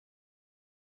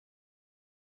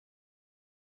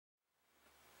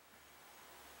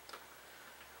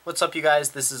What's up, you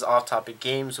guys? This is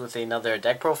OffTopicGames with another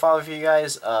deck profile for you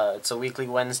guys. It's a weekly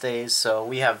Wednesdays, so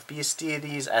we have Beast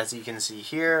Deities, as you can see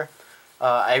here.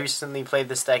 I recently played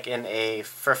this deck in a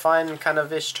for fun kind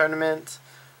of ish tournament.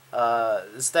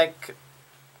 This deck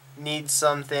needs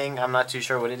something. I'm not too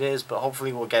sure what it is, but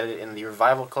hopefully we'll get it in the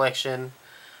Revival collection.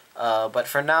 But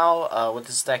for now, what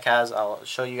this deck has, I'll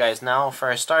show you guys now. For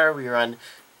our starter, we run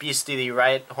Beast Deity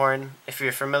Riot Horn. If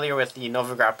you're familiar with the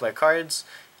Nova Grappler cards,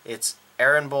 it's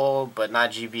Aaron Bowl, but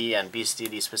not GB and Beast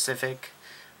Deity specific.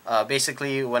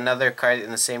 Basically, when another card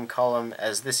in the same column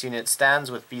as this unit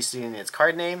stands with Beast Deity in its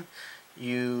card name,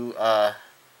 you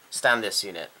stand this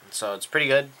unit. So it's pretty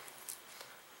good.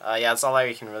 Yeah, that's all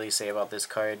I can really say about this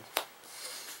card.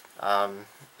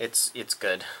 It's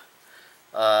good.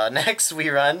 Next, we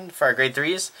run for our grade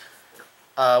 3s.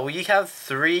 We have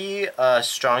 3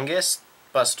 Strongest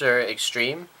Buster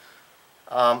Extreme.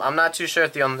 I'm not too sure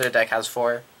if the other deck has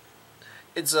 4.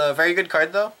 It's a very good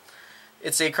card though.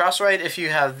 It's a cross-ride if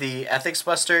you have the Ethics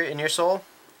Buster in your soul.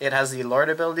 It has the Lord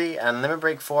ability and Limit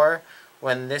Break 4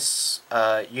 when this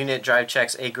unit drive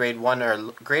checks a grade 1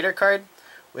 or greater card.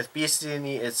 With Beast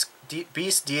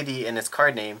Deity in its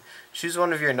card name, choose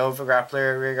one of your Nova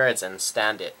Grappler rearguards and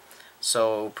stand it.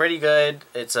 So pretty good.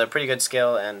 It's a pretty good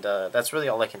skill, and that's really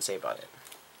all I can say about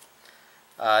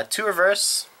it. 2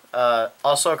 reverse,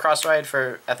 also a cross-ride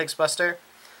for Ethics Buster.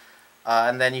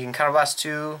 And then you can counterblast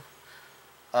 2,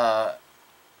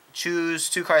 choose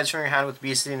 2 cards from your hand with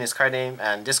Beast in his card name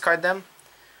and discard them.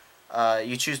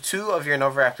 You choose 2 of your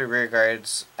Nova Raptor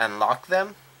rearguards and lock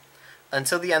them.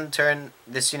 Until the end of the turn,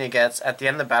 this unit gets, at the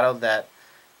end of the battle that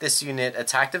this unit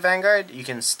attacked the Vanguard, you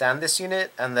can stand this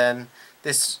unit, and then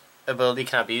this ability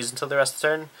cannot be used until the rest of the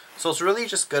turn. So it's really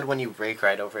just good when you break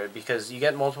ride over it, because you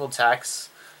get multiple attacks.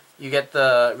 You get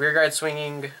the rearguard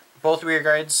swinging, both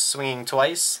rearguards swinging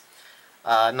twice.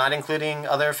 Not including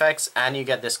other effects, and you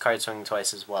get this card swinging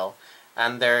twice as well.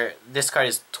 And this card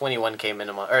is 21k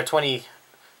minimum, or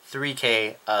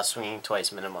 23k swinging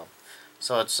twice minimum.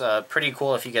 So it's pretty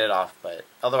cool if you get it off, but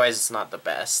otherwise it's not the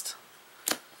best.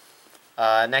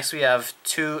 Next we have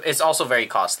 2, it's also very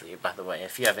costly, by the way,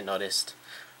 if you haven't noticed.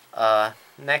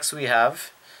 Next we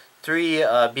have 3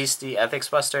 Beastie Ethics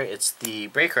Buster. It's the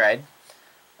Break Ride.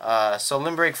 So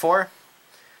Limb Break 4,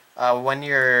 when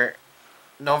your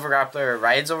Nova Grappler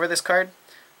rides over this card,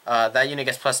 that unit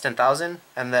gets plus 10,000,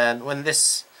 and then when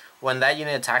that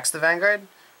unit attacks the Vanguard,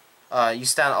 you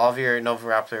stand all of your Nova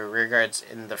Grappler rearguards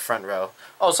in the front row.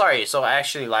 Oh, sorry, so I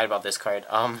actually lied about this card.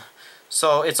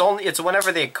 So it's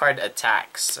whenever the card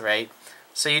attacks, right?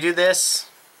 So you do this.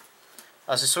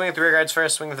 So swing with the rearguards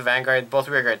first, swing with the Vanguard, both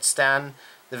rearguards stand,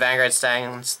 the Vanguard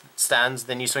stands,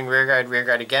 then you swing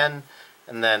rearguard again,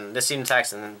 and then this unit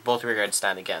attacks, and then both rearguards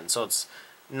stand again. So it's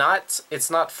not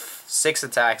 6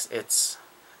 attacks, it's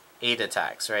 8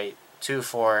 attacks, right? 2,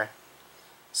 4,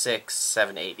 6,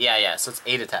 7, 8. Yeah, so it's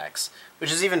 8 attacks,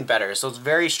 which is even better. So it's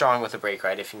very strong with a break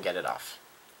ride if you can get it off.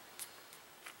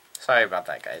 Sorry about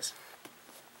that, guys.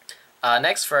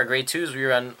 Next, for our grade 2s, we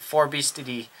run 4 Beast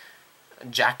Deity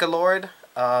Jackalord.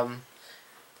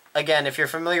 Again, if you're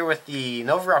familiar with the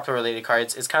Nova Raptor related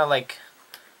cards, it's kind of like,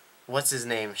 what's his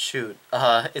name? Shoot.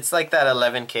 It's like that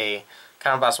 11k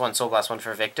Counterblast 1, Soul Blast 1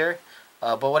 for Victor.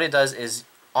 But what it does is,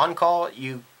 on call,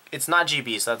 it's not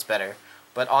GB, so that's better.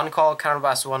 But on call,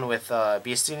 Counterblast 1 with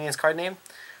Beast in its card name.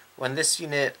 When this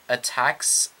unit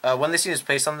attacks, when this unit is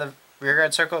placed on the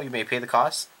rearguard circle, you may pay the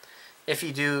cost. If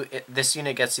you do, this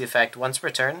unit gets the effect once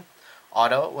per turn.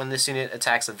 Auto, when this unit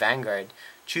attacks a Vanguard,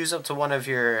 choose up to one of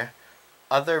your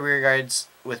other rearguards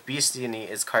with Beast in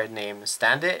its card name,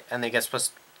 stand it, and it gets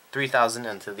plus 3,000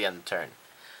 until the end of the turn.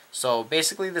 So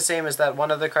basically the same as that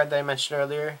one other card that I mentioned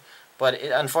earlier, but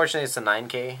unfortunately it's a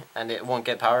 9k and it won't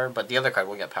get power, but the other card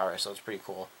will get power, so it's pretty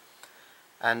cool.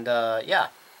 And yeah,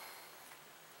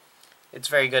 it's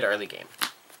very good early game.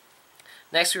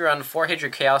 Next we run 4 Hydra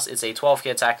Chaos. It's a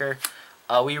 12k attacker.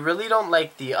 We really don't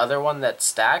like the other one that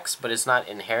stacks, but it's not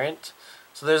inherent.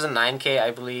 So there's a 9k,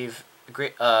 I believe,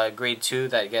 grade 2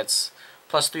 that gets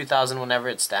plus 3,000 whenever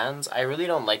it stands. I really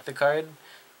don't like the card,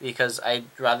 because I'd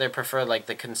rather prefer like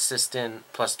the consistent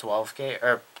plus 12k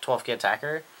or 12k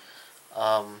attacker.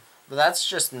 But that's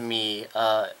just me.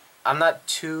 I'm not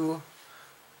too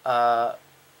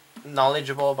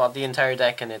knowledgeable about the entire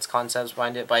deck and its concepts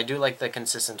behind it, but I do like the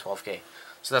consistent 12k.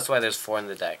 So that's why there's 4 in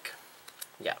the deck.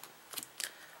 Yeah.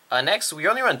 Next, we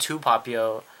only run 2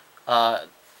 Popio.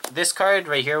 This card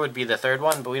right here would be the 3rd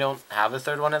one, but we don't have a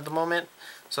 3rd one at the moment.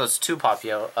 So it's 2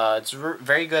 Popio. It's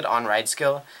very good on ride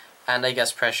skill, and I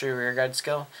guess pressure rearguard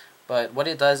skill. But what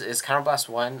it does is Counterblast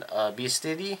 1 Beast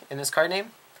Deity in its card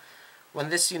name. When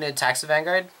this unit attacks the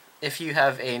Vanguard, if you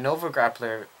have a Nova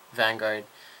Grappler Vanguard,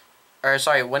 or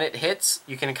sorry, when it hits,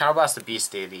 you can counterblast the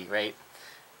Beast Deity, right?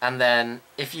 And then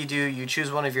if you do, you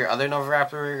choose one of your other Nova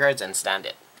Grappler rearguards and stand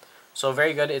it. So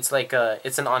very good. It's like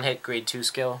it's an on-hit grade 2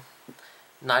 skill,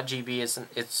 not GB.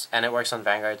 And it works on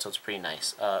Vanguard, so it's pretty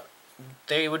nice.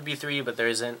 There would be 3, but there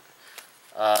isn't.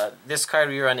 This card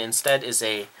we run instead is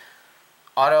a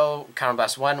auto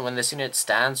counterblast 1. When this unit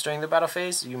stands during the battle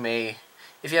phase, you may,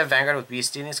 if you have Vanguard with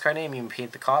Beast in its card name, you may pay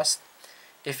the cost.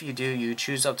 If you do, you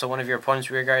choose up to one of your opponent's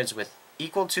rearguards with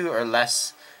equal to or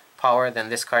less power than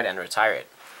this card and retire it.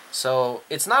 So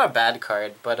it's not a bad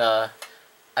card, but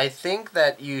I think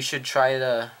that you should try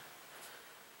to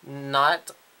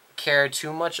not care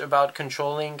too much about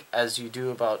controlling as you do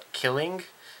about killing,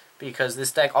 because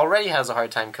this deck already has a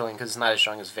hard time killing because it's not as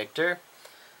strong as Victor.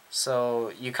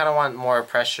 So you kind of want more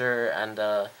pressure and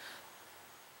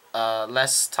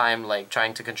less time like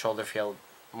trying to control the field,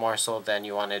 more so than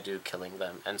you want to do killing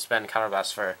them, and spend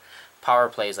counterblast for power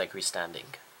plays like restanding.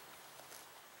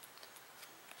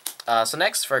 So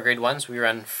next, for grade 1s, we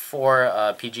run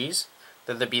 4 PGs.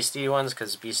 They're the Beast Deity ones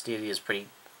because Beast Deity is pretty...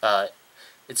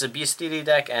 it's a Beast Deity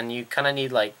deck, and you kind of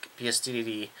need like Beast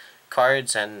Deity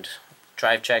cards and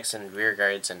drive checks and rear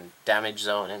guards and damage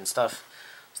zone and stuff.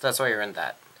 So that's why you run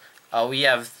that. We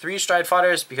have 3 stride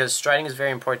fodders because striding is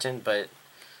very important, but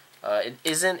it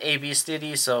isn't a Beast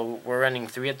Deity, so we're running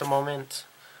 3 at the moment.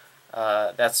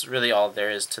 That's really all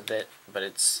there is to it, but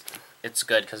it's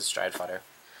good because it's stride fodder.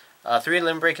 3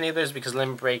 limb break enablers because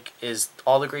limb break is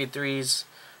all the grade 3s.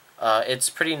 It's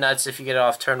pretty nuts if you get it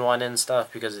off turn 1 and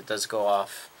stuff because it does go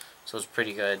off, so it's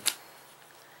pretty good.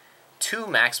 2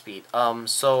 max speed.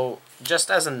 So just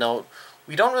as a note,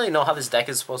 we don't really know how this deck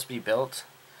is supposed to be built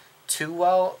too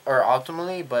well or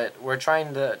optimally, but we're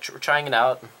trying it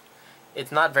out.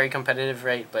 It's not very competitive,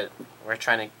 right? But we're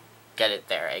trying to get it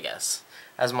there, I guess,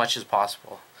 as much as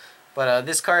possible. But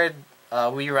this card,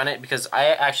 we run it because I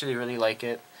actually really like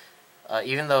it.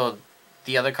 Even though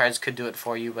the other cards could do it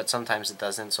for you, but sometimes it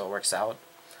doesn't, so it works out.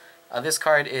 This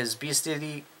card is Beast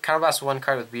Deity. Counterblast 1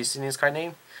 card with Beast in its card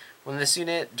name. When this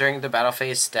unit during the battle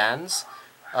phase stands,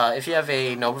 if you have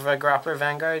a Nova Grappler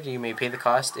Vanguard, you may pay the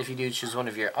cost. If you do, choose one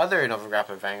of your other Nova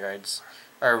Grappler Vanguards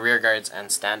or rear guards and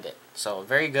stand it. So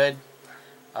very good.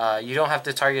 You don't have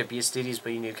to target Beast Deities,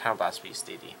 but you need to counterblast Beast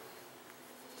Deity.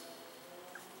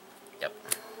 Yep.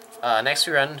 Next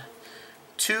we run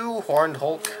 2 Horned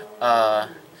Hulk.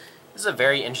 This is a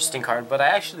very interesting card, but I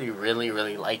actually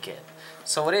really like it.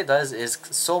 So what it does is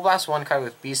Soul Blast 1 card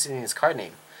with Beast in its card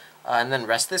name, and then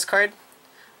rest this card.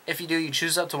 If you do, you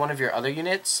choose up to one of your other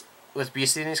units with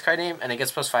Beast in its card name, and it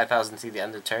gets plus 5,000 to the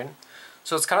end of turn.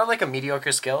 So it's kind of like a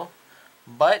mediocre skill,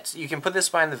 but you can put this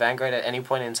behind the Vanguard at any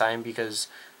point in time because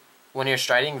when you're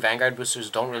striding, Vanguard boosters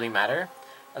don't really matter.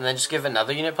 And then just give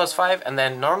another unit plus 5, and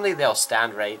then normally they'll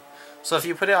stand, right? So if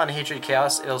you put it on Hatred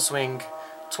Chaos, it'll swing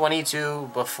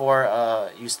 22 before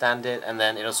you stand it, and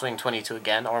then it'll swing 22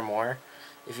 again or more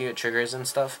if you get triggers and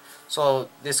stuff. So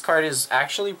this card is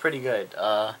actually pretty good.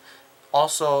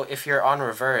 Also, if you're on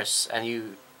reverse and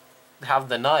you have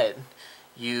the nut,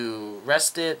 you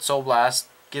rest it, Soul Blast,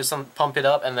 pump it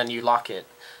up, and then you lock it,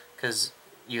 because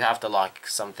you have to lock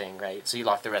something, right? So you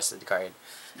lock the rest of the card,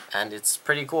 and it's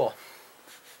pretty cool.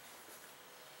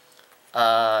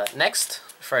 Next,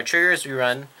 for our triggers, we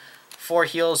run 4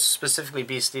 heals, specifically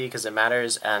Beast Deity because it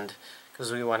matters and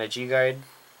because we want a G-Guard.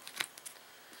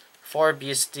 4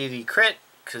 Beast Deity crit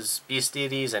because Beast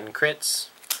Deities and crits.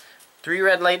 3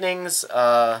 Red Lightnings.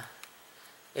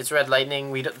 It's Red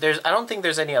Lightning. I don't think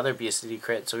there's any other Beast Deity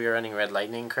crit, so we're running Red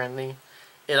Lightning currently.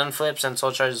 It unflips and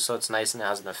soul charges, so it's nice and it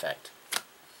has an effect.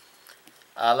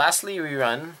 Lastly, we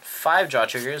run 5 draw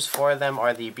triggers. 4 of them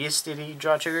are the Beast Deity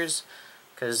draw triggers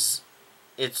because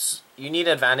you need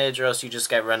advantage or else you just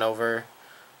get run over.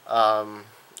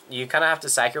 You kind of have to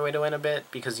sack your way to win a bit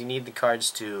because you need the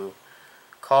cards to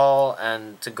call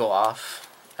and to go off,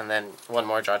 and then 1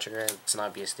 more draw trigger. It's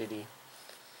not Beast Deity.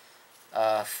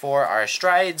 For our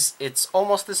strides, it's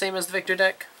almost the same as the Victor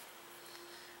deck.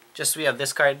 Just we have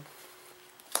this card.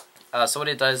 So what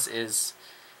it does is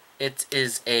it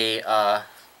is a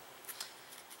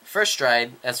first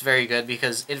stride. That's very good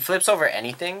because it flips over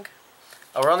anything.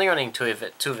 We're only running 2 of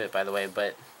it, by the way,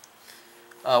 but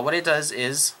what it does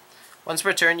is, once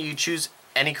per turn, you choose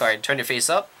any card, turn your face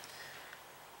up,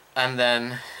 and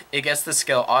then it gets the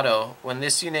skill Auto. When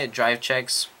this unit drive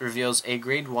checks, reveals a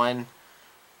grade 1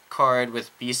 card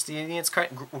with Beast in its card,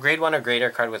 grade 1 or greater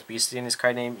card with Beast in its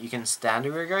card name, you can stand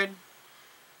a rear guard,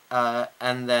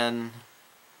 and then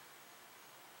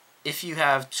if you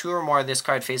have 2 or more of this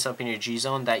card face up in your G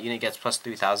zone, that unit gets plus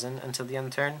 3,000 until the end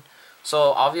of the turn.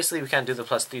 So obviously we can't do the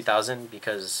plus 3000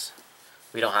 because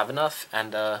we don't have enough,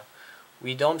 and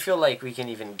we don't feel like we can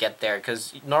even get there,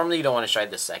 because normally you don't want to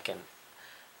stride the second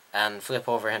and flip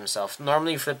over himself.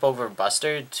 Normally you flip over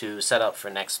Buster to set up for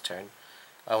next turn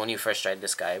when you first stride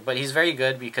this guy. But he's very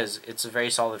good because it's a very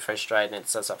solid first stride and it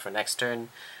sets up for next turn,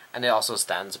 and it also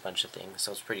stands a bunch of things,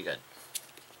 so it's pretty good.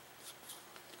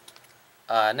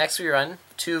 Next we run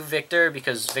 2 Victor,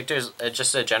 because Victor's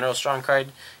just a general strong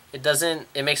card.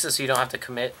 It makes it so you don't have to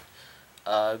commit.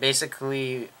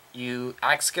 Basically, you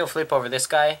act skill flip over this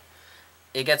guy.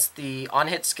 It gets the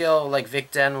on-hit skill like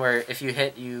Vic Den, where if you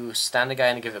hit, you stand the guy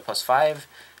and give it +5.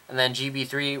 And then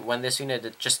GB3, when this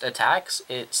unit just attacks,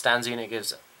 it stands the unit,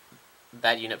 gives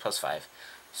that unit +5.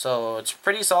 So it's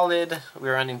pretty solid.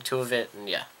 We're running 2 of it, and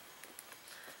yeah.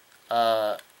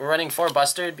 We're running 4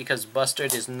 Bustard because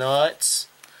Bustard is nuts.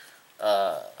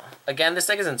 Again, this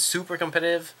deck isn't super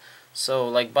competitive, so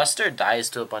like Bustard dies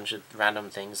to a bunch of random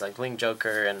things like Link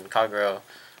Joker and Kagero,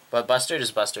 but Bustard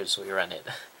is Bustard, so we run it.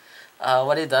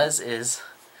 What it does is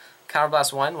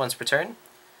Counterblast 1 once per turn.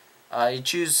 You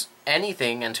choose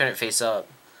anything and turn it face up.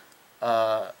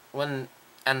 And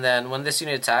then when this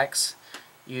unit attacks,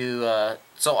 you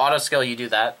so auto skill, you do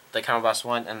that, the Counterblast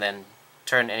 1, and then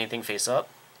turn anything face up.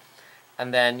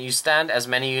 And then you stand as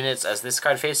many units as this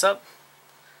card face up.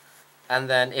 And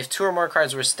then if 2 or more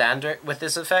cards were standard with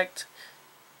this effect,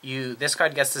 this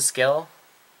card gets the skill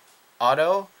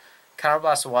auto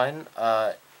Counterblast 1.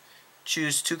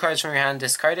 Choose 2 cards from your hand,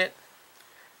 discard it.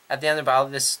 At the end of the battle,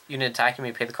 this unit attack, you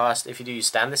may pay the cost. If you do, you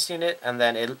stand this unit, and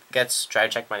then it gets drive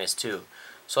check -2.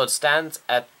 So it stands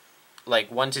at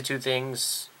like 1 to 2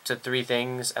 things to 3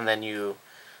 things, and then you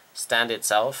stand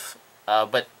itself.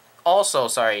 But also,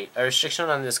 sorry, a restriction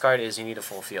on this card is you need a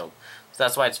full field. So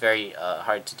that's why it's very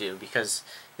hard to do, because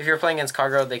if you're playing against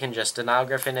Kagero, they can just Denial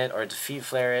Griffin it or defeat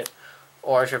flare it.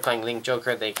 Or if you're playing Link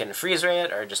Joker, they can freeze ray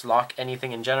it or just lock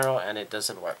anything in general, and it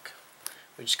doesn't work.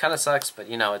 Which kind of sucks, but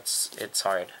you know, it's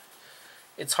hard.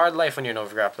 It's hard life when you're an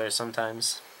overgrappler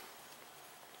sometimes.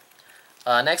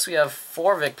 Next we have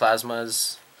 4 Vic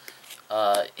Plasmas.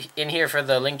 In here for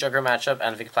the Link Joker matchup,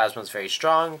 and Vic Plasma is very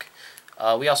strong.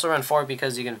 We also run 4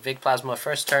 because you can Vic Plasma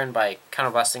first turn by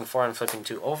counterblasting 4 and flipping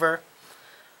 2 over.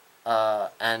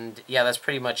 And yeah, that's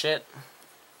pretty much it.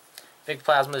 Vic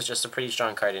Plasma is just a pretty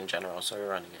strong card in general, so we're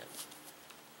running it.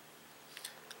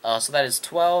 So that is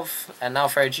 12, and now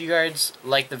for our G-Guards,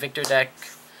 like the Victor deck,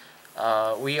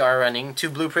 we are running 2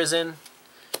 Blue Prison.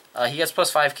 He gets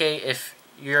 +5k if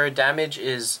your damage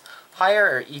is higher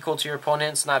or equal to your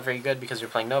opponent's. Not very good because you're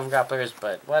playing Nova Grapplers,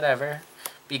 but whatever.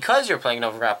 Because you're playing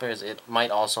Nova Grapplers, it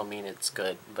might also mean it's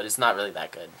good, but it's not really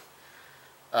that good.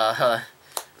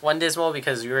 1 Dismal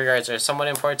because rear guards are somewhat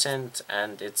important,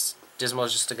 and Dismal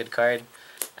is just a good card.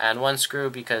 And 1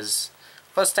 Screw because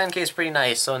 +10k is pretty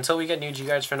nice, so until we get new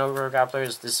G-Guards for Nova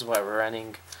Grapplers, this is what we're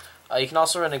running. You can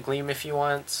also run a Gleam if you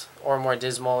want, or more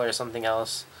Dismal or something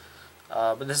else.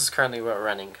 But this is currently what we're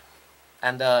running.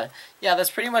 And yeah,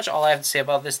 that's pretty much all I have to say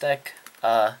about this deck.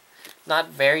 Not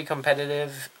very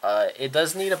competitive. It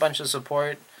does need a bunch of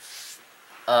support.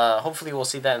 Hopefully we'll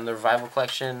see that in the Revival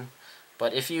Collection.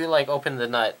 But if you like open the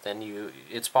nut, then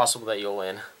it's possible that you'll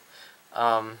win.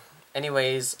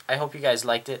 Anyways, I hope you guys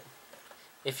liked it.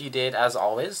 If you did, as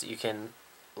always, you can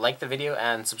like the video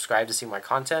and subscribe to see more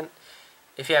content.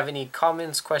 If you have any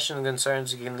comments, questions,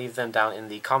 concerns, you can leave them down in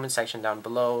the comment section down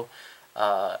below.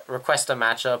 Request a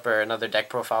matchup or another deck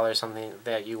profile or something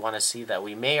that you want to see that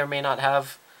we may or may not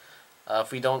have.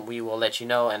 If we don't, we will let you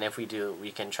know, and if we do,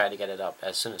 we can try to get it up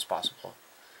as soon as possible.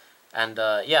 And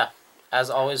yeah,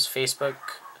 as always, Facebook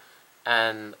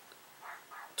and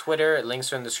Twitter,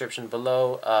 links are in the description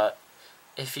below.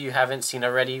 If you haven't seen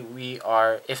already, we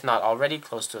are, if not already,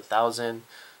 close to 1,000.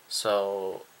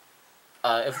 So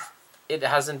if it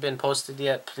hasn't been posted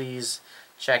yet, please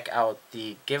check out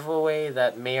the giveaway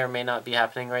that may or may not be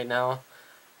happening right now.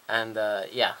 And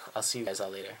yeah, I'll see you guys all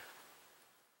later.